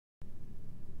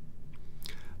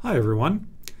Hi everyone.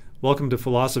 Welcome to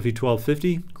Philosophy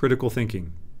 1250, Critical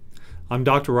Thinking. I'm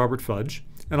Dr. Robert Fudge,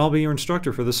 and I'll be your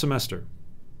instructor for this semester.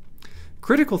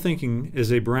 Critical thinking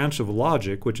is a branch of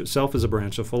logic, which itself is a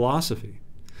branch of philosophy.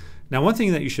 Now, one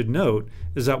thing that you should note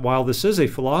is that while this is a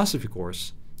philosophy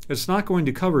course, it's not going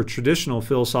to cover traditional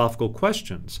philosophical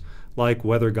questions like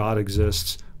whether God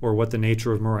exists, or what the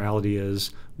nature of morality is,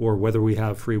 or whether we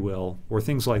have free will, or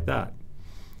things like that.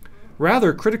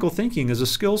 Rather, critical thinking is a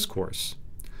skills course.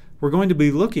 We're going to be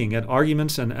looking at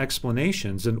arguments and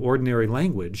explanations in ordinary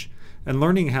language and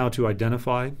learning how to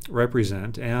identify,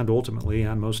 represent, and ultimately,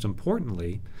 and most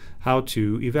importantly, how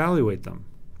to evaluate them.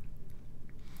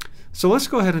 So let's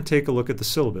go ahead and take a look at the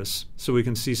syllabus so we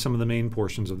can see some of the main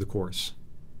portions of the course.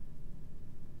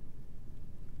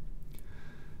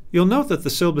 You'll note that the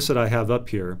syllabus that I have up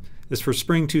here is for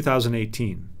spring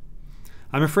 2018.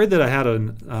 I'm afraid that I had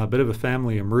a bit of a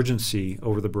family emergency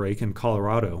over the break in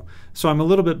Colorado, so I'm a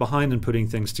little bit behind in putting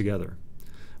things together.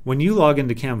 When you log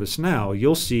into Canvas now,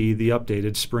 you'll see the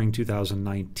updated spring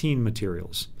 2019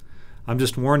 materials. I'm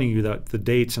just warning you that the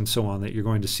dates and so on that you're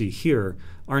going to see here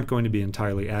aren't going to be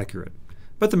entirely accurate,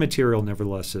 but the material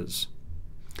nevertheless is.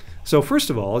 So first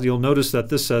of all, you'll notice that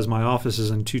this says my office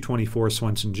is in 224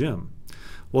 Swenson Gym.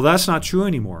 Well, that's not true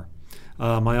anymore.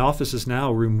 My office is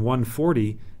now room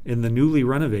 140 in the newly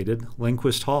renovated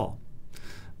Lindquist Hall.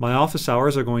 My office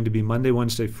hours are going to be Monday,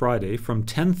 Wednesday, Friday from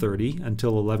 10:30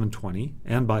 until 11:20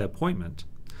 and by appointment.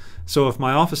 So if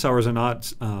my office hours are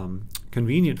not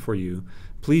convenient for you,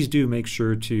 please do make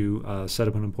sure to set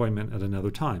up an appointment at another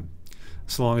time.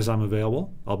 As long as I'm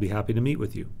available, I'll be happy to meet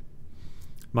with you.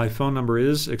 My phone number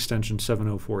is extension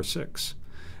 7046.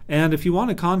 And if you want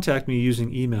to contact me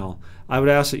using email, I would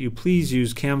ask that you please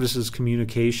use Canvas's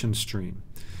communication stream.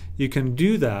 You can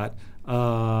do that,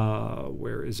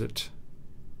 where is it?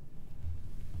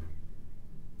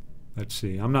 Let's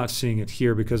see, I'm not seeing it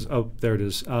here because, oh, there it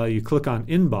is. You click on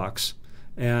Inbox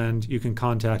and you can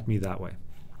contact me that way.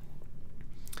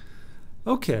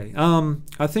 Okay,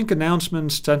 I think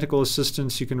announcements, technical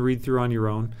assistance you can read through on your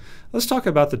own. Let's talk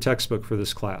about the textbook for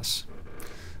this class.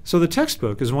 So the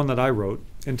textbook is one that I wrote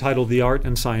entitled The Art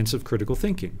and Science of Critical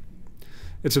Thinking.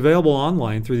 It's available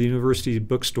online through the University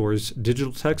Bookstore's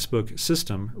digital textbook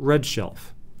system,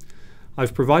 RedShelf.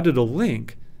 I've provided a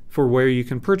link for where you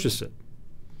can purchase it.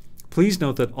 Please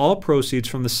note that all proceeds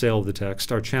from the sale of the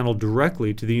text are channeled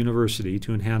directly to the university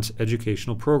to enhance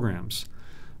educational programs.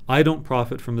 I don't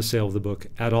profit from the sale of the book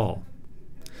at all.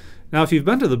 Now, if you've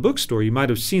been to the bookstore, you might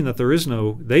have seen that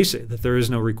they say that there is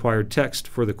no required text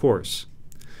for the course.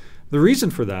 The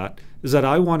reason for that is that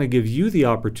I want to give you the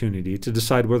opportunity to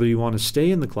decide whether you want to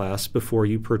stay in the class before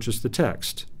you purchase the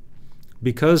text.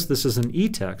 Because this is an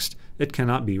e-text, it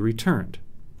cannot be returned.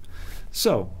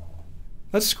 So,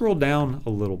 let's scroll down a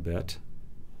little bit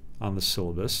on the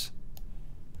syllabus,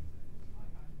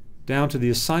 down to the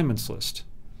assignments list.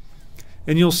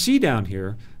 And you'll see down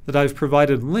here that I've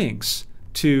provided links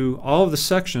to all of the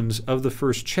sections of the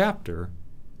first chapter,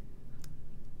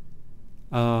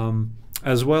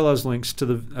 as well as links to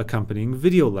the accompanying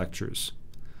video lectures.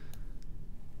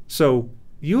 So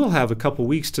you will have a couple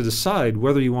weeks to decide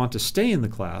whether you want to stay in the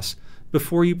class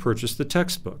before you purchase the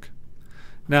textbook.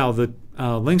 Now, the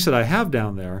links that I have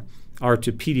down there are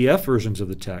to PDF versions of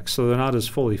the text, so they're not as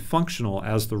fully functional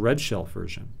as the RedShelf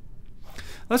version.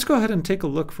 Let's go ahead and take a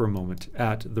look for a moment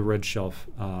at the RedShelf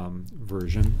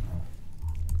version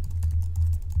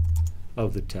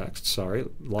of the text. Sorry,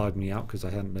 it logged me out because I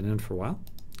hadn't been in for a while.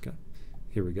 Okay,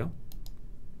 here we go.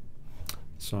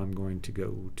 So I'm going to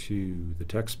go to the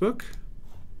textbook.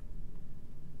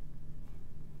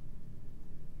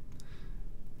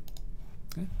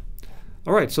 Okay.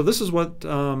 All right, so this is what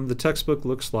the textbook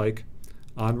looks like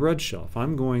on RedShelf.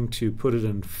 I'm going to put it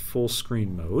in full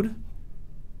screen mode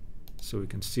so we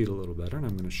can see it a little better, and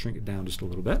I'm going to shrink it down just a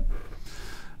little bit.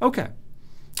 Okay,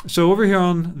 so over here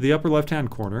on the upper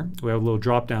left-hand corner, we have a little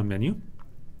drop-down menu,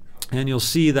 and you'll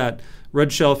see that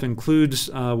RedShelf includes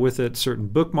with it certain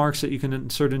bookmarks that you can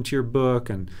insert into your book,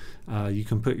 and you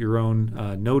can put your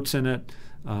own notes in it.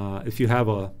 If you have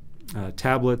a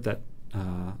tablet that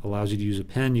allows you to use a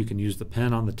pen, you can use the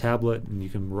pen on the tablet, and you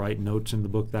can write notes in the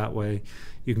book that way.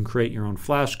 You can create your own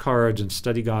flashcards and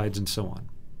study guides and so on.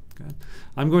 Okay.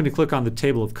 I'm going to click on the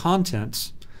table of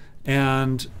contents,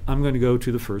 and I'm going to go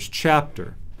to the first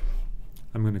chapter.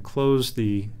 I'm going to close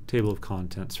the table of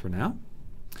contents for now.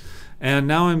 And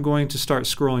now I'm going to start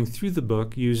scrolling through the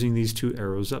book using these two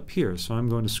arrows up here. So I'm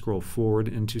going to scroll forward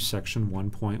into section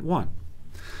 1.1.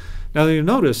 Now you'll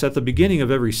notice at the beginning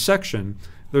of every section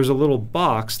there's a little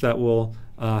box that will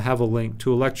have a link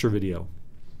to a lecture video.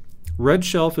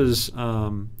 RedShelf is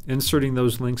inserting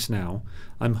those links now.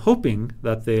 I'm hoping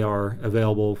that they are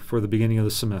available for the beginning of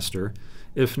the semester.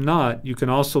 If not, you can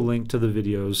also link to the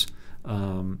videos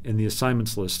in the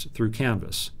assignments list through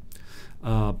Canvas.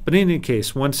 But in any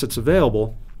case, once it's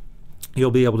available,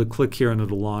 you'll be able to click here and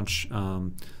it'll launch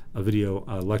a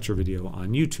lecture video on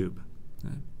YouTube.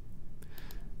 Okay.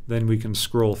 Then we can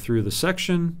scroll through the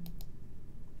section,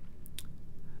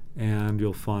 and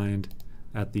you'll find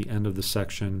at the end of the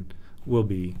section will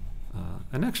be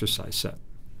an exercise set.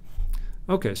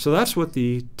 Okay, so that's what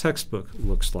the textbook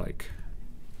looks like.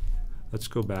 Let's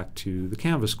go back to the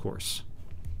Canvas course.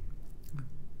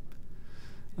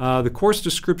 The course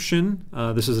description,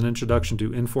 this is an introduction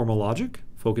to informal logic,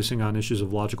 focusing on issues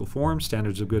of logical form,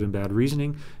 standards of good and bad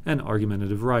reasoning, and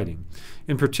argumentative writing.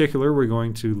 In particular, we're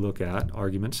going to look at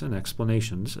arguments and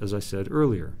explanations, as I said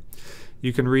earlier.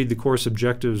 You can read the course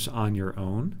objectives on your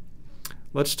own.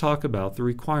 Let's talk about the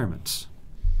requirements.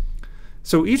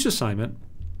 So each assignment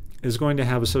is going to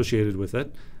have associated with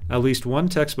it at least one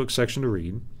textbook section to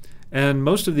read, and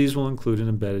most of these will include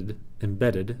an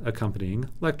embedded accompanying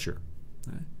lecture.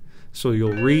 Okay. So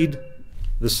you'll read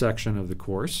the section of the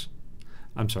course,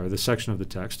 the section of the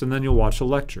text, and then you'll watch a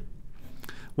lecture.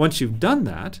 Once you've done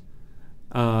that,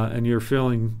 and you're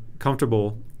feeling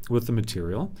comfortable with the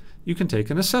material, you can take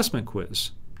an assessment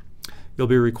quiz. You'll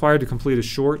be required to complete a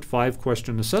short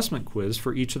 5-question assessment quiz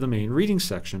for each of the main reading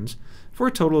sections for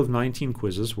a total of 19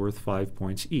 quizzes worth 5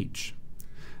 points each.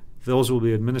 Those will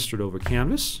be administered over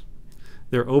Canvas.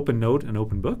 They're open note and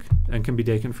open book and can be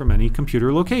taken from any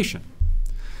computer location.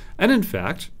 And in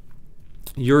fact,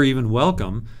 you're even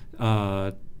welcome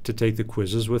to take the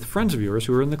quizzes with friends of yours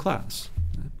who are in the class.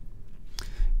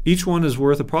 Each one is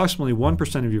worth approximately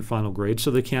 1% of your final grade,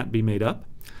 so they can't be made up.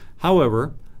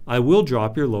 However, I will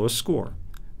drop your lowest score.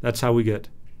 That's how we get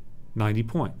 90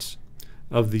 points.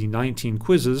 Of the 19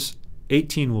 quizzes,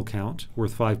 18 will count,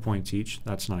 worth 5 points each.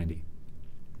 That's 90.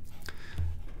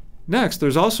 Next,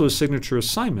 there's also a signature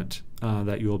assignment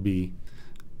that you'll be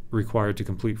required to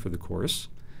complete for the course.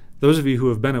 Those of you who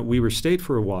have been at Weber State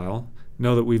for a while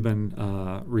know that we've been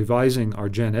revising our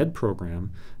Gen Ed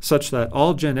program such that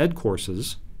all Gen Ed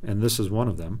courses, and this is one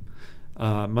of them,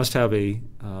 must have a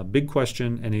big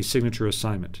question and a signature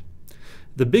assignment.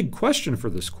 The big question for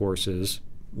this course is,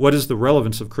 what is the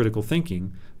relevance of critical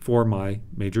thinking for my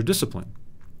major discipline?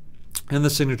 And the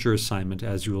signature assignment,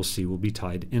 as you will see, will be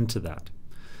tied into that.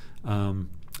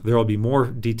 There will be more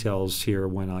details here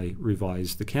when I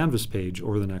revise the Canvas page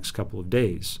over the next couple of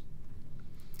days.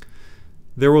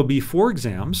 There will be 4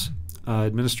 exams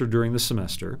administered during the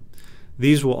semester.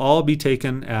 These will all be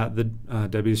taken at the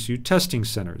WSU testing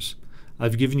centers.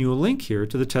 I've given you a link here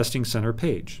to the testing center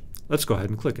page. Let's go ahead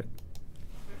and click it.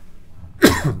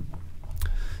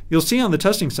 You'll see on the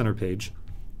testing center page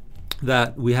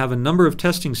that we have a number of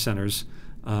testing centers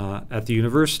at the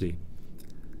university.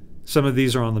 Some of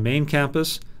these are on the main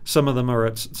campus. Some of them are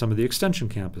at some of the extension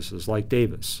campuses, like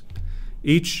Davis.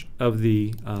 Each of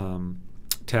the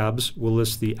tabs will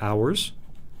list the hours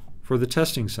for the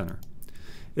testing center.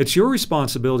 It's your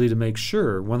responsibility to make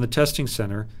sure when the testing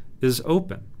center is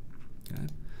open. Okay?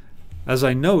 As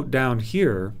I note down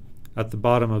here at the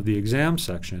bottom of the exam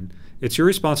section, it's your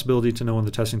responsibility to know when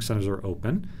the testing centers are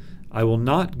open. I will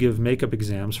not give makeup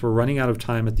exams for running out of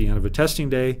time at the end of a testing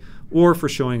day or for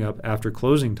showing up after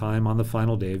closing time on the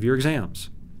final day of your exams.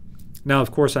 Now,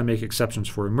 of course, I make exceptions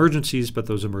for emergencies, but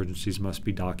those emergencies must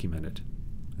be documented.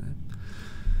 Okay.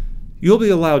 You'll be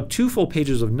allowed 2 full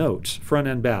pages of notes, front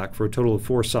and back, for a total of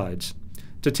 4 sides,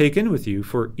 to take in with you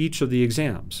for each of the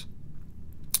exams.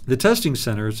 The testing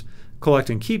centers collect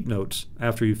and keep notes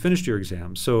after you've finished your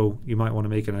exam, so you might want to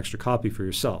make an extra copy for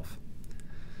yourself.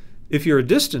 If you're a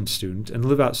distance student and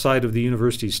live outside of the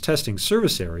university's testing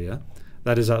service area,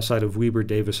 that is outside of Weber,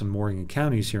 Davis, and Morgan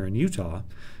counties here in Utah,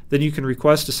 then you can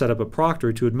request to set up a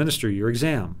proctor to administer your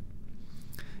exam.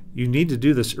 You need to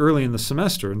do this early in the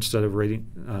semester instead of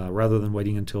rather than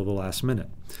waiting until the last minute.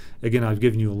 Again, I've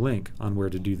given you a link on where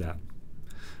to do that.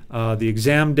 The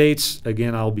exam dates,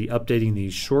 again, I'll be updating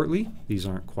these shortly. These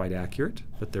aren't quite accurate,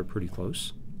 but they're pretty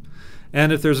close.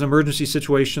 And if there's an emergency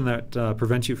situation that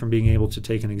prevents you from being able to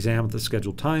take an exam at the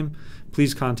scheduled time,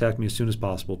 please contact me as soon as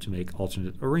possible to make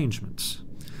alternate arrangements.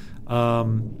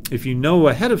 If you know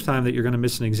ahead of time that you're going to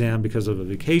miss an exam because of a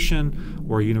vacation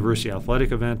or a university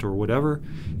athletic event or whatever,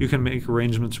 you can make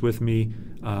arrangements with me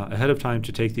ahead of time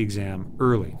to take the exam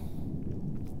early.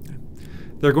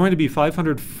 There are going to be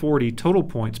 540 total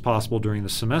points possible during the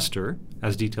semester,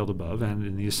 as detailed above and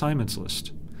in the assignments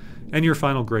list. And your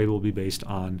final grade will be based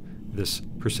on this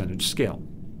percentage scale.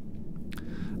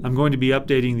 I'm going to be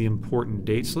updating the important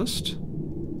dates list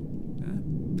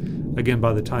Again,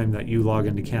 by the time that you log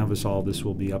into Canvas, all this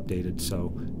will be updated, so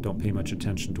don't pay much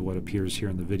attention to what appears here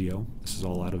in the video. This is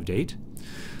all out of date.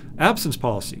 Absence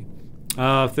policy.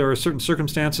 If there are certain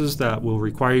circumstances that will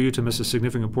require you to miss a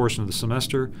significant portion of the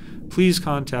semester, please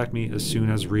contact me as soon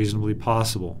as reasonably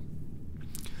possible.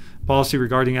 Policy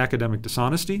regarding academic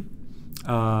dishonesty.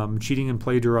 Cheating and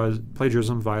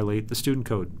plagiarism violate the student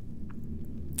code.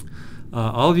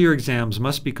 All of your exams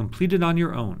must be completed on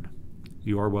your own.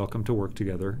 You are welcome to work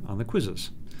together on the quizzes.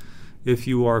 If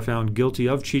you are found guilty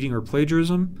of cheating or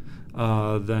plagiarism,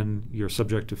 then you're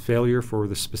subject to failure for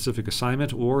the specific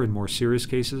assignment, or in more serious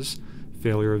cases,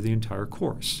 failure of the entire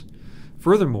course.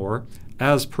 Furthermore,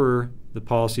 as per the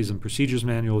Policies and Procedures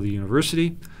Manual of the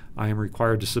university, I am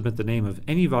required to submit the name of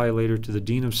any violator to the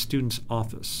Dean of Students'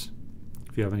 office.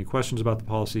 If you have any questions about the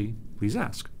policy, please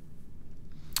ask.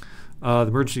 The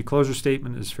emergency closure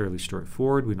statement is fairly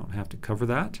straightforward. We don't have to cover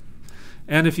that.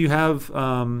 And if you have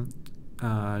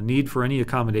need for any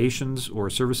accommodations or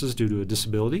services due to a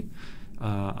disability,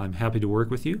 I'm happy to work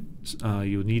with you.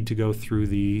 You'll need to go through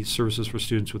the Services for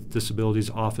Students with Disabilities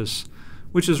office,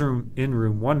 which is in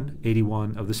room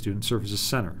 181 of the Student Services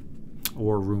Center,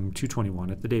 or room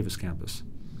 221 at the Davis campus.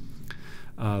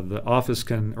 The office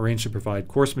can arrange to provide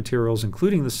course materials,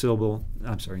 including the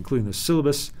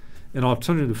syllabus, in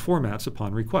alternative formats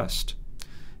upon request.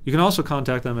 You can also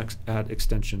contact them at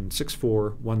extension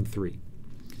 6413.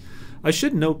 I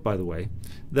should note, by the way,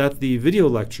 that the video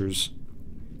lectures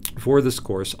for this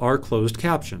course are closed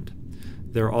captioned.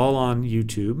 They're all on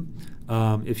YouTube.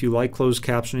 If you like closed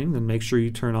captioning, then make sure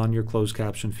you turn on your closed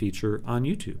caption feature on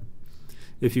YouTube.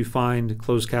 If you find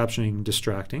closed captioning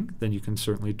distracting, then you can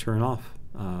certainly turn off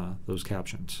those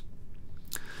captions.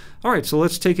 All right, so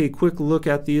let's take a quick look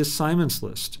at the assignments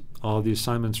list. All of the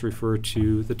assignments refer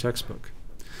to the textbook.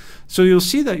 So you'll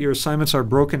see that your assignments are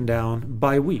broken down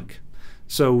by week.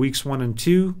 So weeks 1 and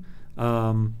 2,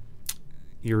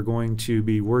 you're going to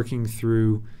be working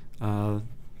through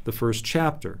the first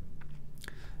chapter.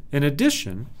 In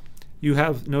addition,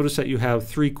 notice that you have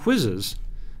 3 quizzes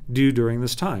due during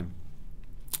this time.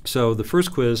 So the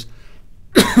first quiz,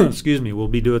 excuse me, will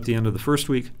be due at the end of the first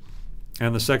week,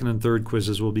 and the second and third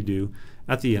quizzes will be due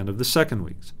at the end of the second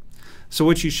week. So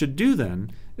what you should do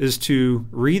then is to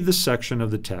read the section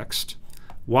of the text,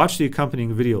 watch the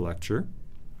accompanying video lecture,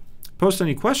 post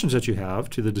any questions that you have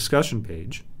to the discussion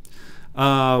page,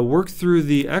 work through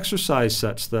the exercise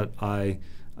sets that I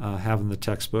have in the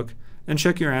textbook, and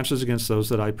check your answers against those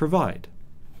that I provide.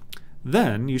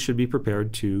 Then you should be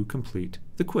prepared to complete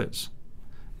the quiz,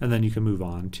 and then you can move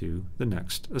on to the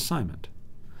next assignment.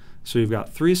 So you've got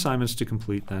 3 assignments to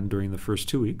complete then during the first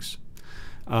 2 weeks.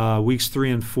 Weeks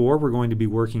 3 and 4, we're going to be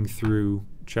working through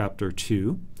Chapter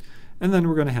 2, and then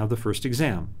we're going to have the first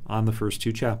exam on the first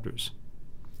 2 chapters.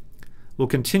 We'll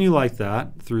continue like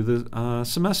that through the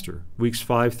semester. Weeks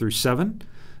 5 through 7,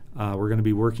 we're going to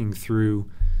be working through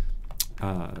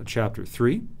Chapter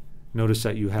 3. Notice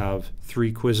that you have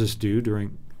 3 quizzes due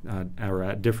during or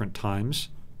at different times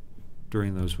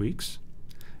during those weeks.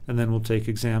 And then we'll take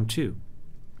Exam 2.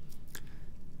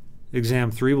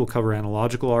 Exam 3 will cover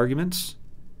analogical arguments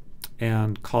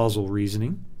and causal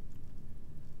reasoning.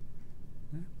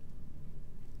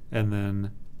 And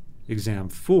then Exam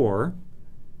 4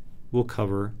 will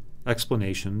cover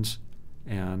explanations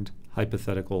and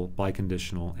hypothetical,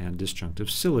 biconditional, and disjunctive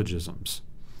syllogisms.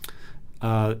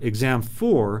 Exam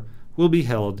 4 will be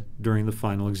held during the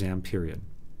final exam period.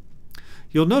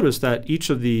 You'll notice that each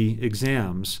of the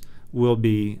exams will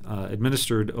be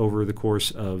administered over the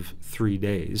course of 3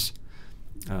 days.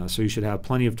 So you should have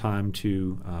plenty of time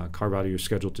to carve out of your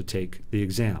schedule to take the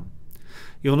exam.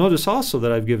 You'll notice also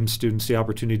that I've given students the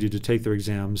opportunity to take their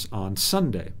exams on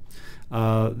Sunday.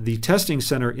 The testing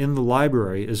center in the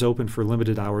library is open for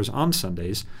limited hours on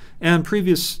Sundays, and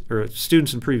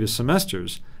students in previous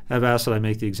semesters have asked that I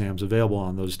make the exams available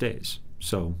on those days.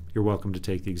 So you're welcome to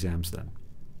take the exams then.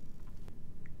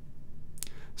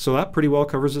 So that pretty well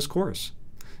covers this course.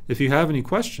 If you have any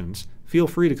questions, feel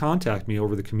free to contact me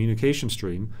over the communication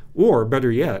stream, or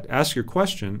better yet, ask your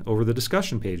question over the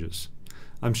discussion pages.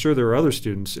 I'm sure there are other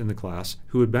students in the class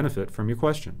who would benefit from your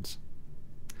questions.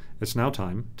 It's now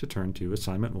time to turn to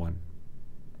Assignment 1.